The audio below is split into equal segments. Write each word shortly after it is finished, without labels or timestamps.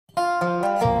The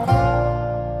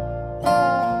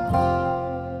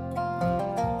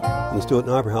Stoughton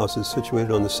Opera House is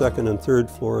situated on the second and third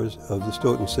floors of the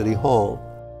Stoughton City Hall.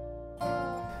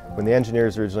 When the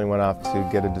engineers originally went off to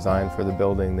get a design for the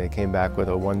building, they came back with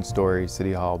a one-story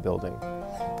City Hall building.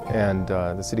 And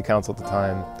the City Council at the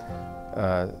time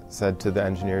said to the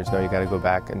engineers, no, you got to go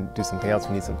back and do something else,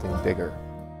 we need something bigger.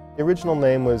 The original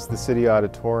name was the City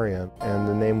Auditorium, and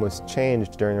the name was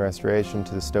changed during the restoration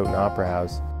to the Stoughton Opera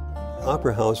House.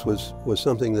 Opera House was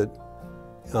something that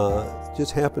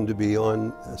just happened to be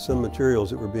on some materials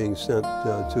that were being sent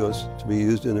to us to be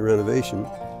used in the renovation.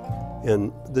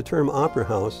 And the term Opera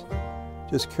House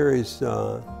just carries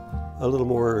a little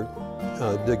more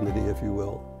dignity, if you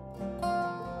will.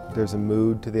 There's a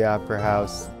mood to the Opera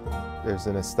House, there's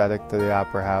an aesthetic to the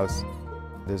Opera House,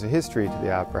 there's a history to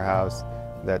the Opera House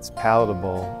that's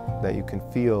palatable, that you can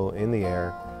feel in the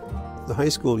air. The high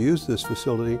school used this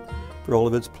facility for all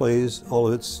of its plays, all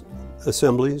of its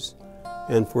assemblies,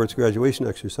 and for its graduation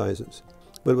exercises.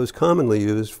 But it was commonly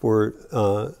used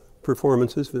for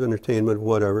performances, for entertainment,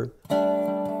 whatever.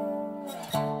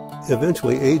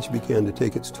 Eventually, age began to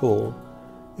take its toll,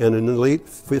 and in the late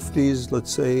 50s,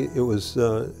 let's say, it was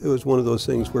one of those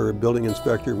things where a building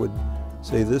inspector would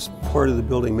say, this part of the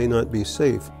building may not be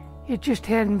safe. It just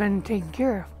hadn't been taken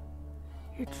care of.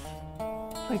 It's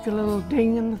like a little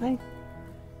ding in the thing.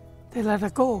 They let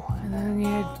it go, and then you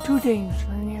had 2 dings,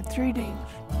 and then you had 3 dings.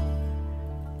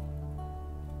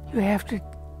 You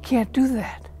can't do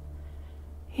that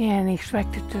and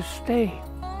expect it to stay.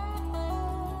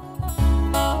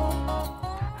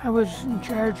 I was in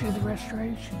charge of the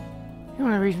restoration. The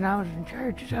only reason I was in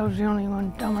charge is I was the only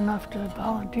one dumb enough to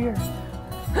volunteer.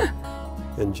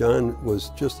 And John was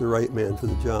just the right man for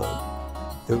the job.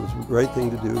 It was the right thing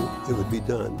to do, it would be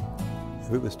done.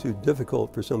 If it was too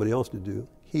difficult for somebody else to do,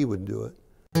 he would do it.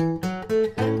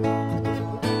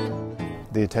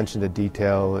 The attention to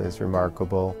detail is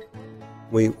remarkable.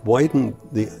 We widened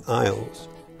the aisles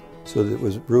so that there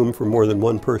was room for more than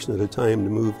one person at a time to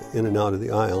move in and out of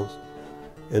the aisles.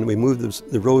 And we moved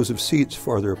the rows of seats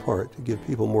farther apart to give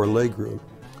people more leg room.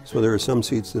 So there are some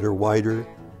seats that are wider,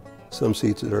 some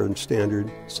seats that are standard,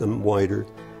 some wider,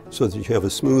 so that you have a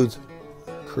smooth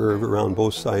curve around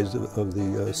both sides of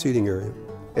the seating area.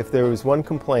 If there was one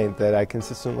complaint that I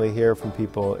consistently hear from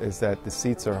people is that the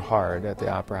seats are hard at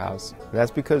the Opera House. And that's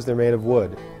because they're made of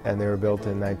wood and they were built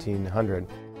in 1900.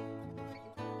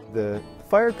 The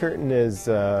fire curtain is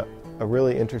a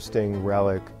really interesting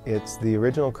relic. It's the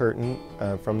original curtain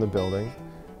from the building,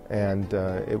 and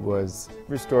it was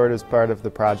restored as part of the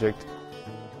project.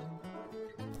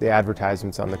 The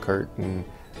advertisements on the curtain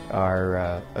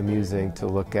are amusing to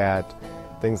look at.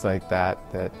 Things like that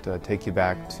take you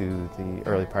back to the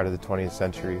early part of the 20th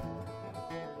century.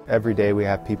 Every day we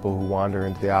have people who wander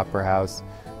into the Opera House,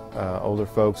 older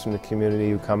folks from the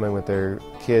community who come in with their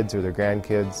kids or their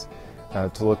grandkids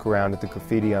to look around at the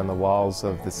graffiti on the walls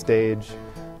of the stage.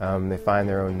 They find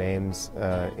their own names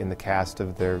in the cast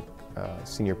of their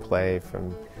senior play from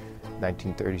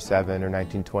 1937 or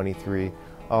 1923.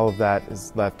 All of that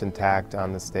is left intact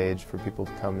on the stage for people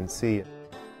to come and see.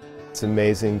 It's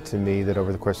amazing to me that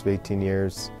over the course of 18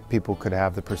 years, people could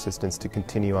have the persistence to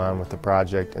continue on with the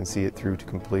project and see it through to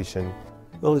completion.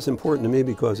 Well, it's important to me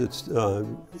because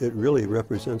it really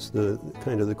represents the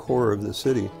kind of the core of the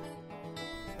city.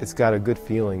 It's got a good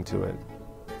feeling to it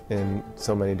in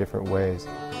so many different ways.